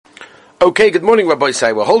Okay, good morning, Rabbi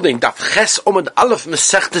Say. We're holding Daf Ches Omad Aleph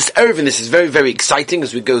Masechtes Erev, and this is very, very exciting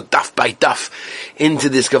as we go Daf by Daf into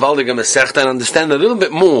this Gavaldiga Masechta and understand a little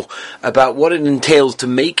bit more about what it entails to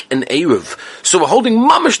make an Erev. So we're holding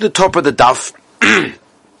Mamash the top of the Daf,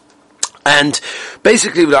 and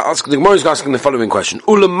basically the Gemara is asking the following question: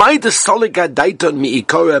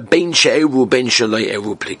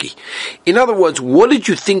 In other words, what did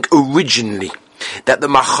you think originally that the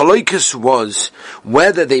machloikus was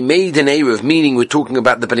whether they made an Erev, meaning we're talking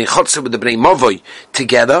about the Bnei Chotzer with the Bnei Mavoi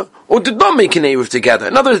together, or did not make an Erev together?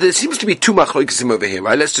 In other words, there seems to be two machloikus over here,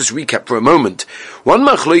 right? Let's just recap for a moment. One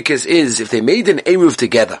machloikus is if they made an Erev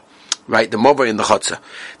together, right, the Mavoi and the Chotzer,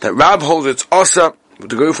 that Rav holds it's asa to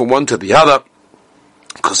go from one to the other,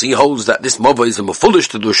 because he holds that this mova is a mefulish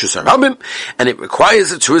to do Shus HaRabim, and it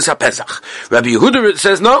requires a Tzuris HaPesach. Rabbi Yehuda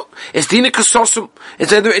says no, it's Dina Kasosum,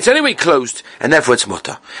 it's anyway closed, and therefore it's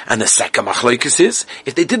mutter. And the second machlokes is,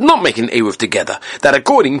 if they did not make an Erev together, that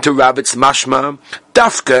according to Rav it's mashma,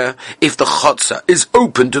 dafka, if the Chotzer is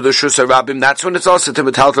open to the Shus HaRabim, that's when it's also to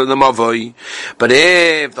metaltal the mavoi. But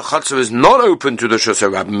if the Chotzer is not open to the Shus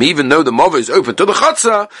HaRabim, even though the mavoi is open to the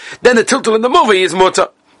Chotzer, then the tiltal in the mavoi is mutter.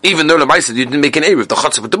 Even though Lamaisa you didn't make an Erev, the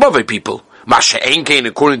Chotzer with the Mavoi people. Masha Einkein,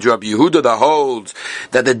 according to Rabbi Yehuda, that holds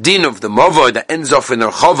that the din of the Mavoi that ends off in a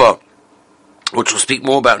Chava, which we'll speak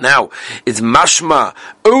more about now, is mashma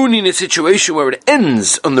only in a situation where it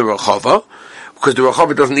ends on the Rechava, because the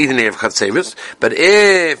Rechava doesn't need an Erev Chatzeris. But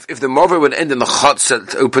if the Mavoi would end in the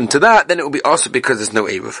Chotzer open to that, then it will be also because there's no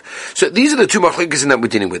Erev. So these are the two machlokes that we're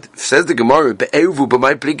dealing with. Says the Gemara, Be'eruvu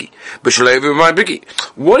b'may pligi, b'shalevu b'may pligi.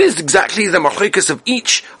 What is exactly the machlokes of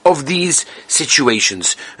each of these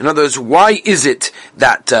situations? In other words, why is it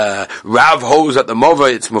that Rav holds that the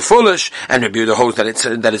Mavoi it's mefulish, and Rabbi Yehuda holds that it's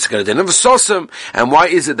going to den of Sosum, and why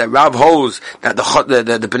is it that Rav holds that the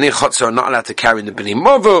Bnei Chotzer are not allowed to carry the Bnei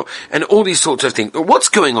Mavoi, and all these sorts of things? What's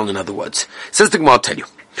going on, in other words? Says the Gemara, I'll tell you.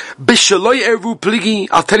 B'shaloi eruv pligi,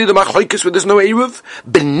 I'll tell you the machlokes where there's no eruv.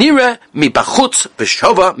 B'nira mibachutz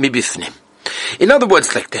v'shova mibifnim. In other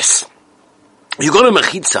words, like this. You got a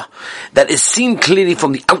mechitza that is seen clearly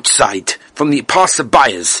from the outside, from the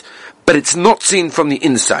passerbyers, but it's not seen from the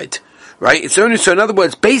inside. Right? It's only, so in other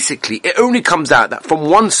words, basically, it only comes out that from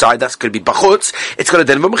one side, that's going to be bachutz, it's going to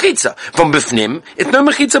den of a mechitza. From bifnim, it's no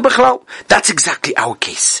mechitza b'chlal. That's exactly our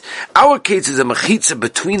case. Our case is a mechitza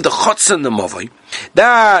between the chotzer and the mavoi.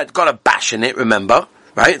 That got a bash in it, remember?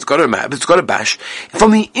 Right? It's got a bash.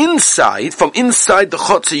 From the inside, from inside the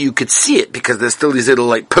chotzer, you could see it, because there's still these little,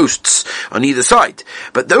 like, posts on either side.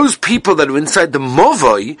 But those people that are inside the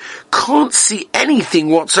mavoi can't see anything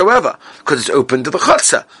whatsoever, because it's open to the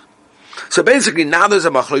chotzer. So basically, now there's a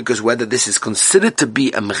machlokas whether this is considered to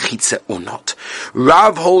be a mechitza or not.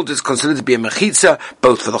 Rav holds is considered to be a mechitza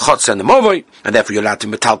both for the chotzer and the mavoi, and therefore you're allowed to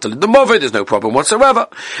metaltal the mavoi. There's no problem whatsoever,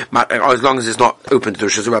 as long as it's not open to the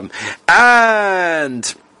Shus HaRabim.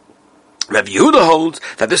 And Rabbi Yehuda holds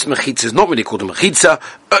that this mechitza is not really called a mechitza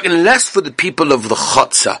unless for the people of the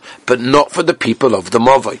chotzer, but not for the people of the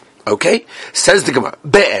mavoi. Okay? Says the Gemara,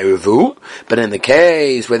 Be'erevu, but in the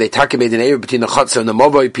case where they made an Erev between the Chotzer and the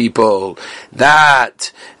Mavoi people,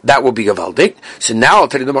 that will be Gavaldik. So now I'll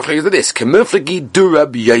tell you the Machlokes of this. Kemuflagi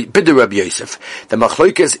bidu Rabbi Yosef. The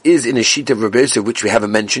Machlokes is in a sheet of Rabbi Yosef, which we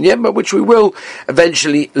haven't mentioned yet, but which we will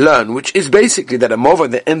eventually learn, which is basically that a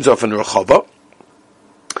Mavoi that ends off in a Rechava,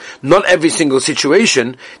 not every single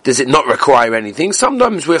situation does it not require anything.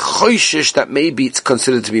 Sometimes we're choishish that maybe it's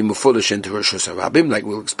considered to be mefulish into Rosh Hashanah, like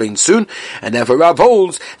we'll explain soon, and therefore Rav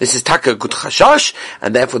holds this is taka good chashash,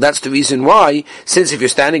 and therefore that's the reason why, since if you're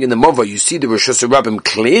standing in the Mova, you see the Rosh Hashanah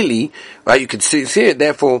clearly, right, you can see it,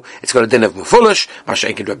 therefore it's got a din of mefulish. Masha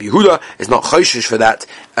Einkein Rabbi Yehuda is not choishish for that,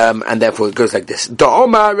 and therefore it goes like this.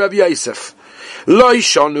 Da'oma Rabbi Yosef.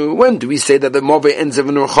 When do we say that the Mavoi ends of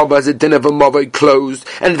an Rechava as a din of a Mavoi closed,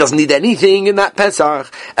 and it doesn't need anything in that Pesach?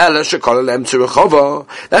 That's if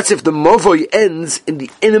the Mavoi ends in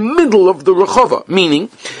the middle of the Rechava, meaning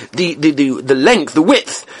the length, the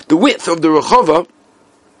width of the Rechava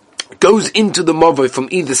goes into the Mavoi from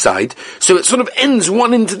either side, so it sort of ends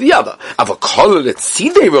one into the other.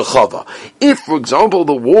 If, for example,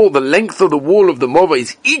 the length of the wall of the Mavoi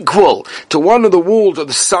is equal to one of the walls of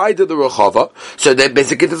the side of the Rechava, so then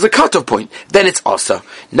basically there's a cutoff point, then it's Asa.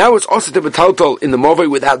 Now it's Asa to betaltal in the Mavoi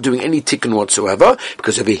without doing any tikkun whatsoever,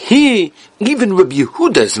 because over here, Even Rabbi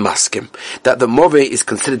Yehuda's maskim that the movei is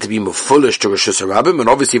considered to be mufulish to Rishus Harabim, and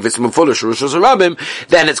obviously if it's mufulish to Rishus Harabim,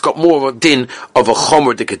 then it's got more of a din of a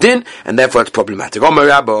chomer dikadin, and therefore it's problematic.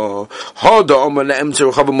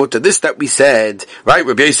 This that we said, right,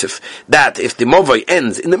 Rabbi Yosef, that if the movei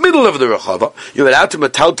ends in the middle of the rechava, you're allowed to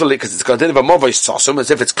metaltal it because it's got a din of a movei sosum, as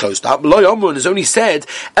if it's closed up. Lo Yomru is only said,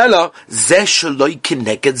 Ella zeh shaloi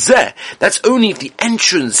kineged zeh. That's only if the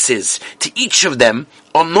entrances to each of them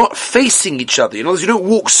are not facing each other. In other words, you don't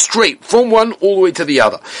walk straight from one all the way to the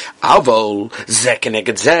other. Avol zeh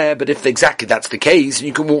keneged zeh, but if exactly that's the case, and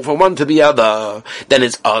you can walk from one to the other, then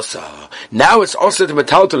it's asa. Now it's asa to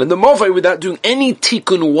metaltal in the movei without doing any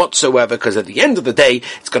tikkun whatsoever, because at the end of the day,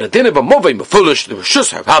 it's got a din of a movei mefulish the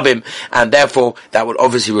Rishus Harabim, and therefore that would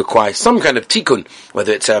obviously require some kind of tikkun,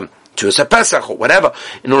 whether it's to a Pesach or whatever,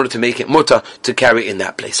 in order to make it mutter to carry in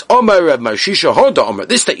that place. Omer Reb Marshisha Hoda Omer,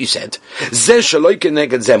 this that you said, Zeh Shaloi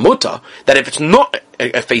Keneged Zeh mutter, that if it's not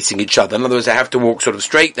facing each other, in other words, they have to walk sort of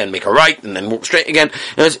straight, then make a right, and then walk straight again.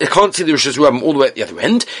 It can't see the Rishus Harabim all the way at the other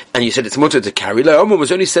end, and you said it's mutter to carry. Omer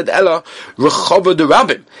was only said Ella Rechava de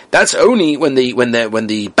Rabbim. That's only when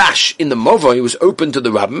the bash in the movei was open to the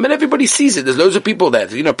Rabbim, and everybody sees it. There's loads of people there.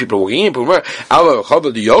 You know, people walking in, people but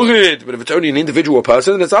if it's only an individual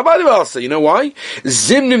person, then it's Abadi. You know why?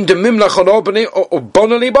 Zimnim demim lachonobane or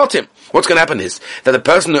bonali bottom. What's going to happen is that the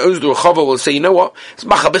person that owns the rechava will say, you know what? It's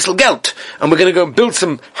machabissel geld, and we're going to go and build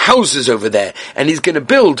some houses over there, and he's going to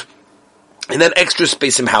build in that extra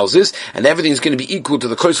space in houses, and everything's going to be equal to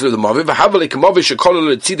the coastal of the movei.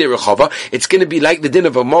 It's going to be like the din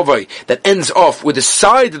of a movei that ends off with the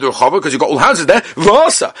side of the rechava, because you've got all houses there,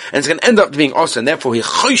 v'asa, and it's going to end up being asa, and therefore he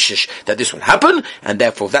choishish that this will happen, and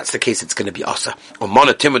therefore if that's the case, it's going to be asa. Who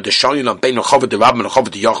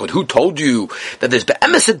told you that there's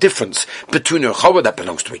a difference between a rechava that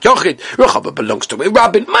belongs to a yachid, rechava belongs to a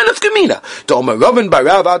rabbin? Manaf gemina. D'omer Rabbin by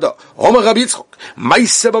Rav Ada, Omer Rabbi Yitzchok,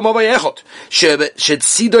 Ma'aseh b'movei echad. So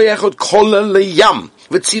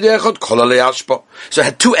it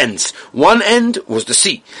had two ends. One end was the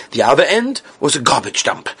sea. The other end was a garbage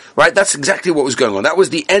dump. Right? That's exactly what was going on. That was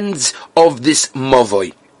the ends of this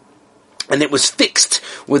movei. And it was fixed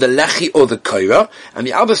with a lechi or the koira, and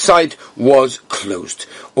the other side was closed.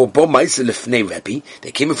 Or bo ma'aseh lifnei Rebbe,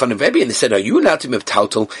 they came in front of Rebbe and they said, are you allowed to make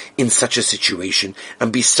tautel in such a situation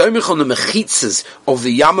and be somich on the mechitzas of the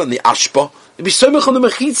yam and the ashba? Be somich on the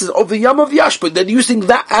mechitzas of the yam of the ashba. They're using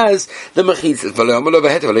that as the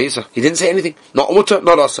mechitzas. He didn't say anything. Not mutter,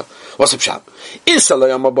 not asa. What's up, Shab? Issa lo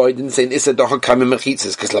yam boy didn't say issa docha kam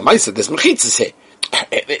mechitzas, because lamaisa there's mechitzas here.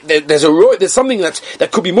 There's something that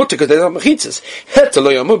could be mutter because there's not mechitzas.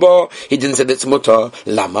 He didn't say that's mutter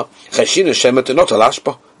lama chashina shemet not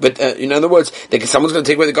alashpa. But in other words, someone's going to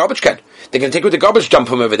take away the garbage can. They're going to take away the garbage dump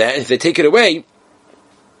from over there. And if they take it away,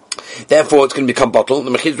 therefore it's going to become bottle.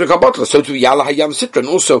 The mechitzas become bottle. So to yala hayam sitran.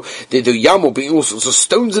 Also, the yam will be all sorts of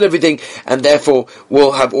stones and everything, and therefore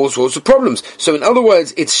will have all sorts of problems. So in other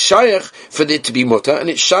words, it's shayach for it to be mutter, and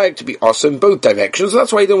it's shayach to be awesome in both directions. So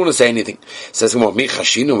that's why he don't want to say anything. Says well, mi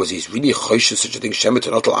chashina was he's really choishes such a thing shemet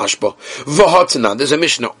and otal ashba v'hatzanan. There's a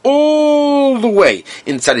mishnah all the way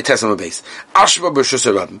inside the Testament base. Ashba b'Rishus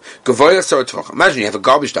Harabim gavoya sarah tvachim. Imagine you have a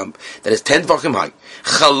garbage dump that is 10 tvachim high.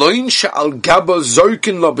 Chaloin she'al gaba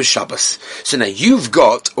zorkin lo b'Shabbos. So now you've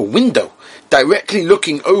got a window directly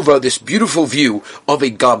looking over this beautiful view of a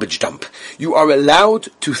garbage dump. You are allowed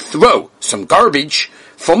to throw some garbage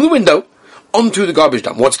from the window onto the garbage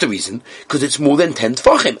dump. What's the reason? Because it's more than 10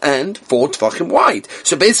 tfachim and 4 tfachim wide.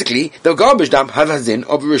 So basically, the garbage dump has a din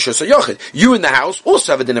of a Rishus HaYachid. You in the house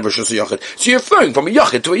also have a din of a Rishus HaYachid. So you're throwing from a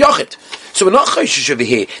Yachid to a Yachid. So we're not chayshish over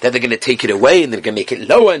here that they're going to take it away and they're going to make it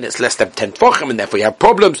lower and it's less than 10 tfachim and therefore you have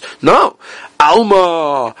problems. No.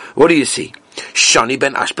 Alma, what do you see? Shani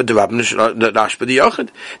ben Ashba de Rabbim Ashba de Yachid.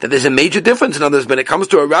 That there's a major difference. In others, when it comes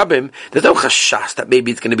to a Rabbim, there's no chashas that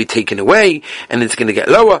maybe it's going to be taken away and it's going to get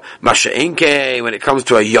lower. Masha Enke, when it comes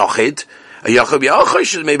to a Yachid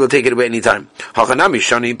maybe will take it away anytime. Hachanami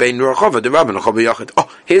Shani ben Rachava de Rabbim Rachava Yachid.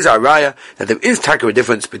 Oh, here's our raya that there is a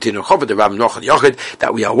difference between Rachava de Rabbim Rachava Yachid,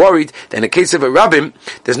 that we are worried that in the case of a Rabbim,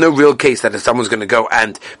 there's no real case that if someone's going to go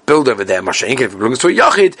and build over there, Masha Enke, if it belongs to a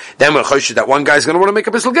Yachid, then we're choshed that one guy's going to want to make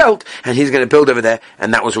a bissel geld, and he's going to build over there,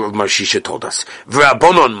 and that was what Marshisha told us.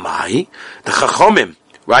 V'rabonon mai, the Chachomim,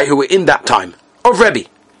 right, who were in that time, of Rebbe.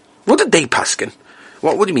 What did they paskin?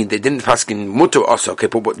 What do you mean? They didn't paskin mutter also, okay,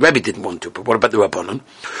 but what Rebbe didn't want to, but what about the Rabbanon?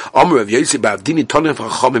 Amr of Yosef Ba'avdini Tonim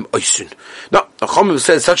Chachomim Oisun. No, the Chachomim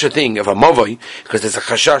says such a thing of a Mavoi, because there's a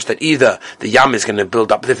chashash that either the Yam is going to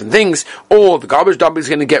build up different things, or the garbage dump is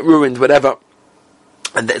going to get ruined, whatever.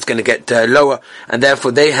 and it's going to get lower, and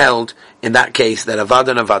therefore they held in that case that avada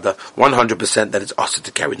and avada 100% that it's also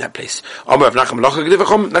to carry in that place.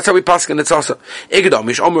 That's how we pass, and it's also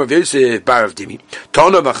Igdamish Omer of Yosef Bar of Dimi.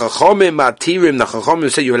 Tono v'chachomim matirim. The chachomim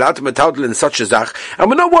say you're allowed to metaltal in such a zach, and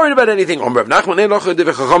we're not worried about anything. Omer of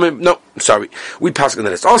Nachman. No, sorry, we pass on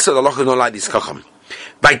this. Also, the lochas don't like these chachomim.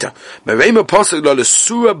 Baita merema pasuk lo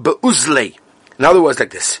lesura beuzlei. In other words,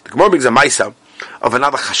 like this: the Gemara brings a ma'isa of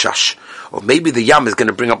another chashash, or maybe the yam is going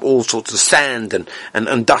to bring up all sorts of sand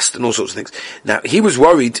and dust and all sorts of things. Now he was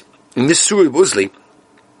worried in this surah Uzli.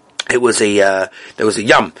 It was there was a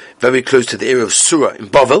yam very close to the area of Surah in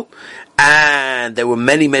Bavel, and there were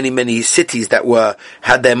many cities that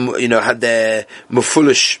had their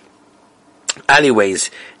mufulish alleyways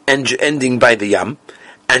ending by the yam,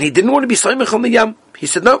 and he didn't want to be saimach on the yam. He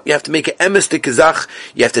said, no, you have to make an emes de kazach.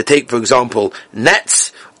 You have to take, for example,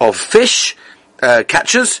 nets of fish,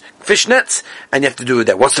 catches, fish nets, and you have to do it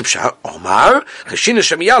there. What's the pshat? Omar, cheshina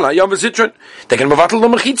shemiyala, yom v'zitron. They can mevatel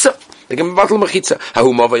l'machitza.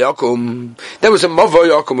 Hahu mavayakum. There was a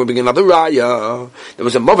mavayakum, we'll bring another raya. There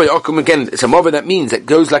was a mavayakum, again, it's a mava that means it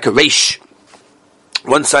goes like a reish.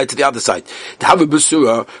 One side to the other side. To have a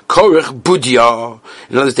basura, korech budya.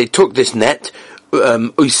 In other words, they took this net,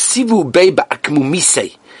 oisivu beba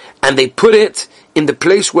akmumise, and they put it in the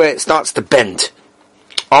place where it starts to bend.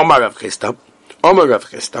 Omar Rav Chisda,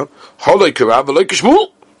 Holoi Karav, Holoi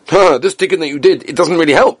Kishmul. This ticket that you did, it doesn't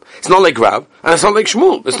really help. It's not like Rav, and it's not like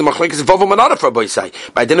Shmuel. It's the machlekes vavo manada for a boy say.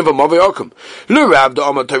 By the name of Mavayakum. Le Rav, the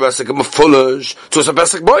Omar Torasik, a fullers, Tzuz a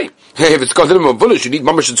Pesach boy. If it's considered a fullers, you need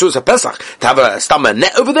Mamash and Tzuz a Pesach to have a stammer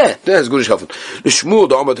net over there. That's good as helpful. Le Shmuel,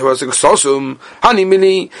 the Omar Torasik, Sosum, Hani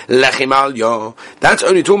Mini, Lechim al yo. That's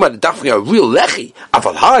only talking about definitely a real lechi.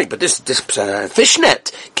 Aval high, but this fish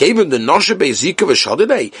net, Kevin the Noshe Bezika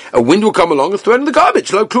Vashadidei, a wind will come along and throw it in the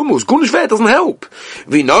garbage. Like Klumus, Gunish doesn't help.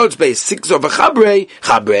 We know it's based 6 of a chabrei.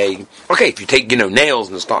 Okay, if you take, nails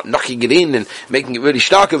and start knocking it in and making it really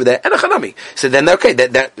stark over there, and a chanami. So then, okay,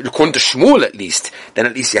 that according to Shmuel at least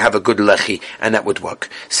you have a good lechi, and that would work.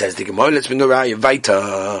 Says the Gemara, let's bring a raya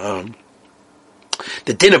weiter.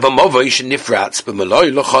 The din of a mavoish nifrats, but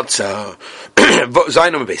maloi lochotza.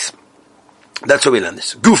 Zainam base. That's how we learn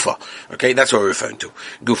this. Gufa. Okay, that's what we're referring to.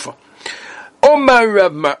 Gufa. Omar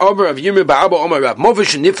Rav Yirmiyah Ba'aba Omar Rav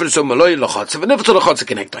Movish Nifrus Maloi Lachotza V'Nifrus Lachotza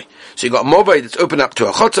Connectai. So you got a Movai that's open up to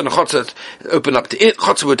a Chotza and a Chotza that's open up to it.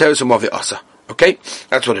 Chotza V'Teres Movi Asa. Okay,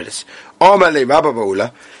 that's what it is. Omar Le Rabba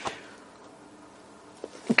Ba'ula.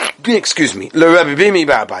 Excuse me. Le Rabbi Bimi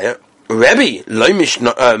Ba'abaya. Rabbi Lo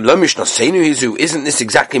Mishnah Seinu Hizu. Isn't this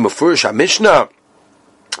exactly Mefurish HaMishnah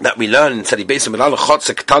that we learn in Tzadi Beis Malala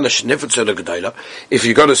Chotza Ketana Shnifrus L'Gedaila? If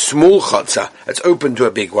you got a small Chotza that's open to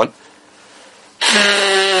a big one.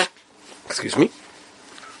 Excuse me.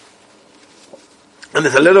 And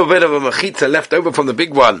there's a little bit of a mechitza left over from the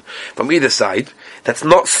big one from either side that's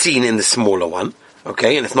not seen in the smaller one.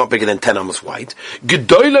 Okay, and it's not bigger than 10 amos wide.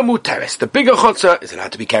 Gedoyla muteres, the bigger chotza is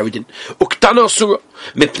allowed to be carried in. Uktana surah,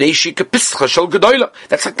 mipnei shika pischa shel gedoyla.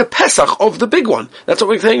 That's like the Pesach of the big one. That's what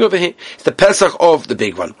we're saying over here. It's the Pesach of the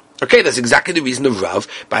big one. Okay, that's exactly the reason of Rav,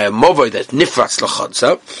 by a movoi that's nifratz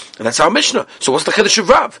l'chotza, and that's our Mishnah. So what's the chiddush of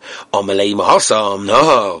Rav? Omalei mahasam,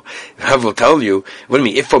 no. Rav will tell you, what do you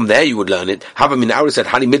mean, if from there you would learn it, Havamin Aura said,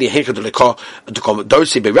 Hani midi heicha to lekah, to come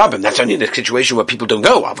dorsi be'rabim. That's only in a situation where people don't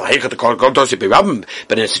go, heicha to go dorsi be'rabim,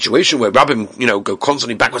 but in a situation where Rabbim, go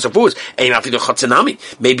constantly backwards and forwards, ein afi the chotzanami.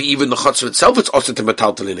 Maybe even the chotzer itself, it's also to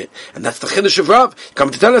metaltal in it. And that's the chiddush of Rav.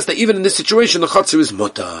 Come to tell us that even in this situation, the chotzer is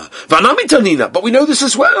muta. Vanami tanina, but we know this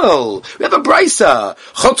as well. We have a brisa.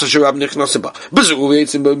 Chotzer sherab nichnaseba. Bezu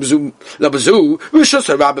veitzim bezu labezu. Rishos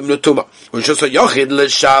harabim notuma. Rishos hayochid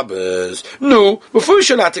l'shabbos. No, before you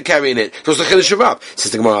should have to carry in it. So it's the chiddush of Rav.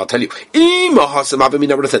 Says the Gemara, I'll tell you.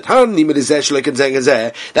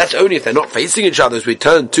 That's only if they're not facing each other. As we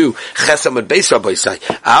turn to chesam and beis Rabbi say.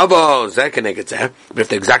 But if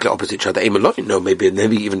they're exactly opposite each other, no, maybe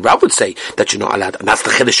even Rav would say that you're not allowed. And that's the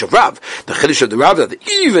chiddush of Rav. The chiddush of the Rav that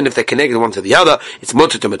even if they're connected one to the other, it's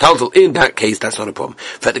mutter to metaltal. In that case, that's not a problem.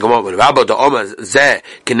 How did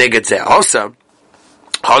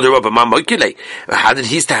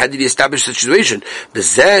he establish the situation? He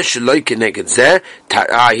says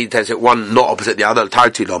it one not opposite the other.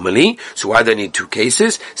 So why do they need two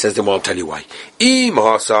cases? Says the one, I'll tell you why.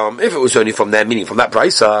 If it was only from there, meaning from that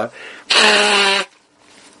brisa,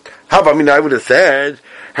 how about I would have said,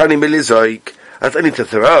 that's only to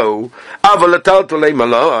throw. Metaltal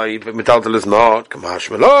is not. Kamash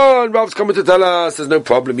Malon. Rav's coming to tell us there's no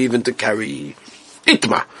problem even to carry.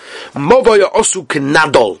 Itma. Movaya osu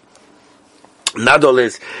kenadol. Nadol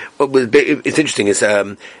is, it's interesting, it's,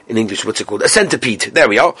 in English, what's it called? A centipede. There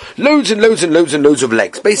we are. Loads and loads and loads and loads of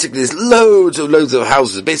legs. Basically, there's loads of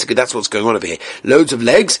houses. Basically, that's what's going on over here. Loads of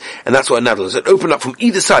legs, and that's what a nadol is. It open up from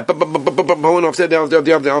either side. One off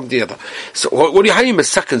the other. So, what do you, how you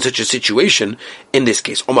massacre in such a situation, in this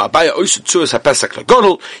case? You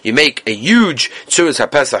make a huge tzuras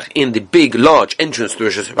HaPesach in the big, large entrance to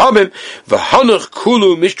Rosh Hashanah,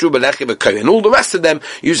 and all the rest of them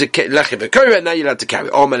use a lechi v'koyah. Now you're allowed to carry.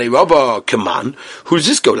 Amalei Rabba Kaman. Who does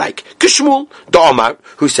this go like? Kishmul Da'amar,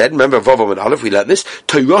 who said, remember Vavam and Aleph, we learned this,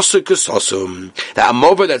 Toyosuk Sosum, that a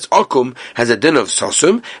mova that's akum has a din of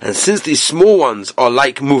sosum, and since these small ones are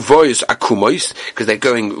like muvoyos akumois, because they're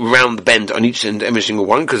going round the bend on each and every single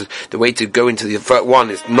one, because the way to go into the first one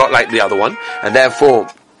is not like the other one, and therefore,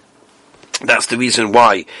 that's the reason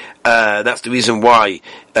why, where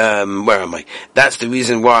am I? That's the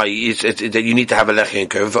reason why that you need to have a lechi and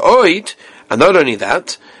koyah. V'oid, and not only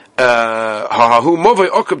that, and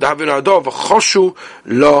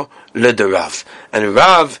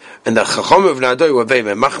Rav and the Chacham of Nadoi were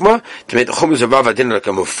very machma to make the Chumas of Rav adin like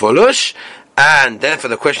a mufolosh. And therefore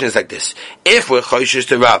the question is like this: if we're choishes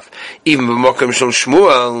to Rav, even b'mokem shel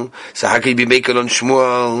Shmuel, so how can you be making on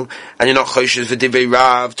Shmuel, and you're not choishes for Divrei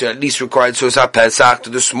Rav to at least require tzuras HaPesach to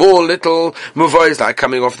the small little muvois like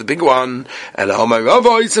coming off the big one? And Omar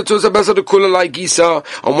Rava is a tzuras HaPesach to kula like Gisa.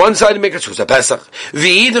 On one side you make a tzuras HaPesach,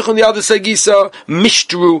 v'idach on the other side Gisa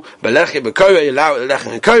mishtru b'lechi b'koyah, you allow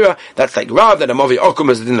lechi and koyah. That's like Rav, that a mavi okum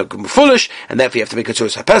is didn't look foolish, and therefore you have to make a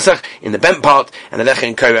tzuras HaPesach in the bent part and the lechi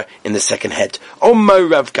and koyah in the second head. Omar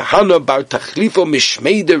Rav Kahana bar Tachlifo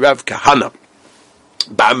Mishmei de Rav Kahana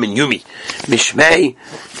bar Menyumi Mishmei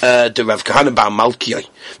de Rav Kahana bar Malkioi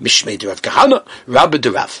Mishmei de Rav Kahana Rabbi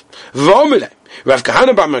de Rav V'omele Rav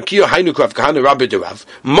Kahana bar Malkioi Hainuk Rav Kahana Rabbi de Rav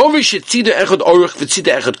Movi shetzide echad orich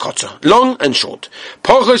v'tzide echad kotza, long and short.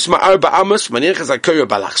 Pachos ma'ar ba'amas manirchas ha'koyah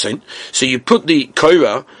balachsein. So you put the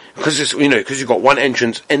koyah, because you've got one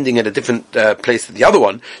entrance ending at a different place than the other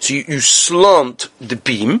one, so you slant the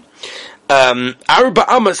beam. Arba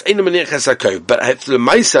amas ain't a but the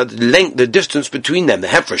maisa, the length, the distance between them, the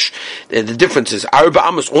hefresh, the difference is arba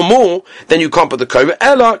amas or more, then you can't put the koyah.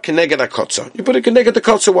 Ella keneged akotza. You put it keneged the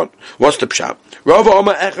kotza one. What's the pshat? Rava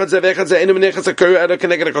Oma echad zev echad ze ain't a koyah ella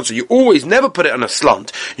keneged akotza. You always never put it on a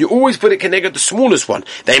slant. You always put it keneged the smallest one.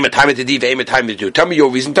 The aim time to do, the aim time to do. Tell me your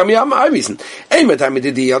reason. Tell me my reason. Aim time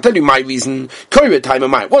to do. I'll tell you my reason. Koyah time of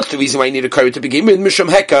mine. What's the reason why you need a koyah to begin with? Mishum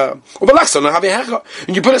heka or balachson have a heka,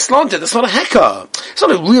 and you put it slanted. That's not a heka. It's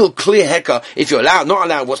not a real clear heka. If you're allowed, not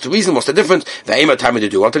allowed, what's the reason? What's the difference? The aim of time to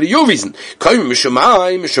do. I'll tell you your reason.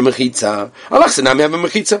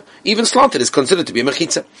 Even slanted is considered to be a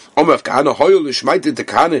mechitza.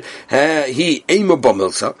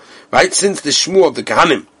 Right? Since the shmu of the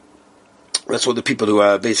kahanim, that's what the people who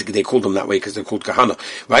are basically, they call them that way because they're called kahana,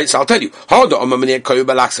 right? So I'll tell you,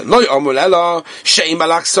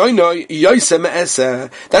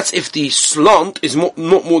 that's if the slant is not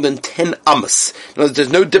more than 10 amas. There's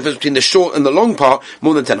no difference between the short and the long part,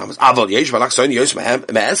 more than 10 amas. If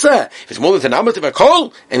it's more than 10 amas,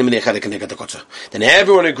 then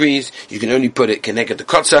everyone agrees you can only put it keneged the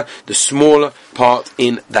kotza, the smaller part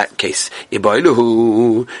in that case.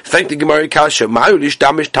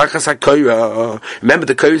 Remember,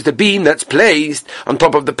 the koyah is the beam that's placed on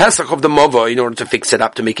top of the pesach of the mova in order to fix it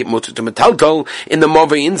up, to make it mutter to metaltal in the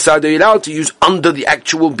mova inside. They're allowed to use under the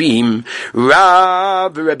actual beam.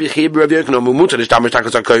 Rabbi Chib, Rabbi Yochanan, mutter is damish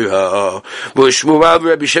takas hakoyah. Bushmuel,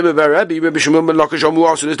 Rabbi Shimon, Rabbi Shimon ben Lakish,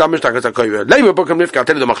 also is damish takas hakoyah. Leimer Bokam Nifka, I'll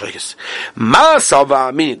tell you the machlokes.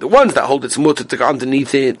 Masava, meaning the ones that hold its mutter to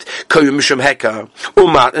underneath it, koyah mishum heka,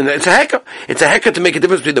 umat, and it's a heka. It's a heka to make a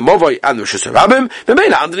difference between the mova and the Rosh Hashanah. The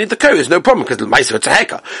main underneath the koyah is no problem, because the ma'aser it's a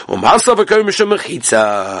heka.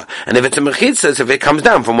 And if it's a mechitza, so if it comes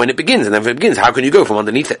down from when it begins, and if it begins, how can you go from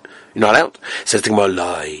underneath it? You're not allowed. Says the Gemara,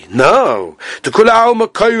 lie. No. To kula alma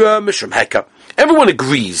koyah mishum heka. Everyone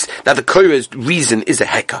agrees that the koyah's reason is a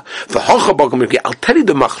heka. I'll tell you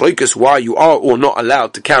the machloikas why you are or not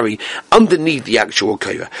allowed to carry underneath the actual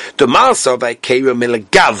koyah. The malsa ve'keira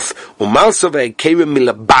milagav, or malsa ve'keira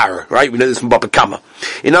milabar. Right? We know this from Baba Kama.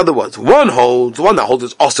 In other words, one that holds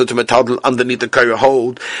is also to metadl underneath the koyah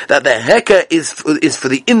hold that the heka is for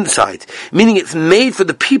the inside, meaning it's made for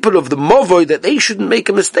the people of the movoi, that they shouldn't make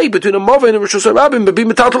a mistake between a movoi and a Rosh Hashanah, but be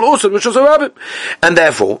metadl also in Rosh Hashanah. And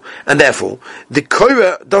therefore, the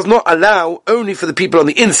koyah does not allow only for the people on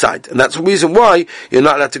the inside, and that's the reason why you're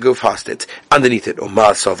not allowed to go past it, underneath it. Or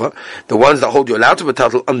ma'asava, the ones that hold you allowed to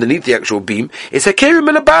metadl underneath the actual beam, it's a kerim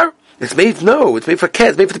milabar. It's made for Keh,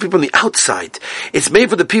 it's made for the people on the outside. It's made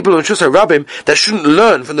for the people in Rishus HaRabim that shouldn't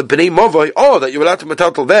learn from the Bnei Mavoi, that you're allowed to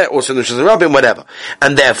metaltal there, also in the Rishus HaRabim, whatever.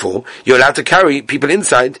 And therefore, you're allowed to carry people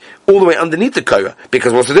inside all the way underneath the Korah,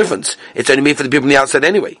 because what's the difference? It's only made for the people on the outside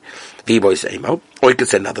anyway. Or you could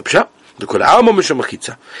say another pshat.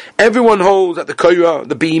 Everyone holds that the Korah,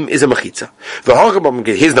 the beam, is a machitza.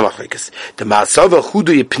 Here's the machlokes. The Ma'asava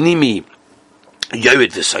Chudu Pnimi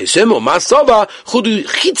Yored v'Saisim, or Masava Chudu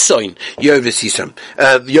Chitzoin Yored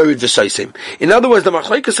v'Saisim. In other words, the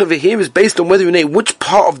machlokes over here is based on whether you know which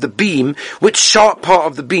part of the beam, which sharp part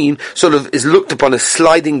of the beam, sort of is looked upon as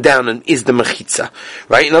sliding down and is the machitza.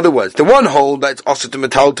 Right? In other words, the one hold that it's also to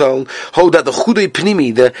metaltal, hold that the Chudu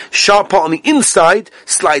Pnimi, the sharp part on the inside,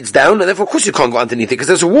 slides down, and therefore, of course, you can't go underneath it because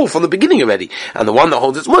there's a wall from the beginning already. And the one that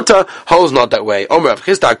holds its mutter holds not that way.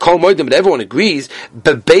 But everyone agrees.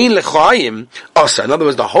 In other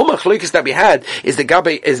words, the whole machlokes that we had is the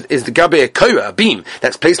gabe a korah, a beam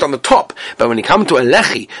that's placed on the top. But when you come to a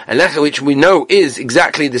lechi, which we know is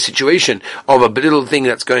exactly the situation of a little thing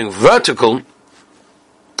that's going vertical,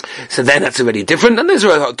 so then that's already different. And there's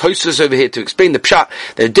a Tosfos over here to explain the pshat.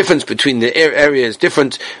 The difference between the areas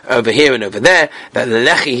different over here and over there. That the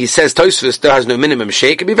lechi, he says, Tosfos still has no minimum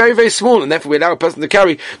shake. It can be very, very small, and therefore we allow a person to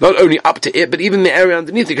carry not only up to it, but even the area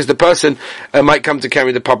underneath it, because the person might come to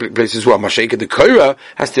carry the public place as well. Mashake, the korah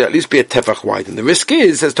has to at least be a tefach wide, and the risk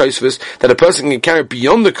is, says Tosfos, that a person can carry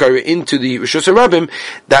beyond the korah into the Rishus HaRabim.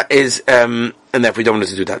 That is, and therefore we don't want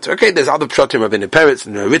to do that. Okay, there's other pshatim, Rabbeinu Peretz,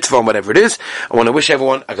 and Ritva, and whatever it is. I want to wish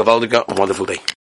everyone a gavaldiga, a wonderful day.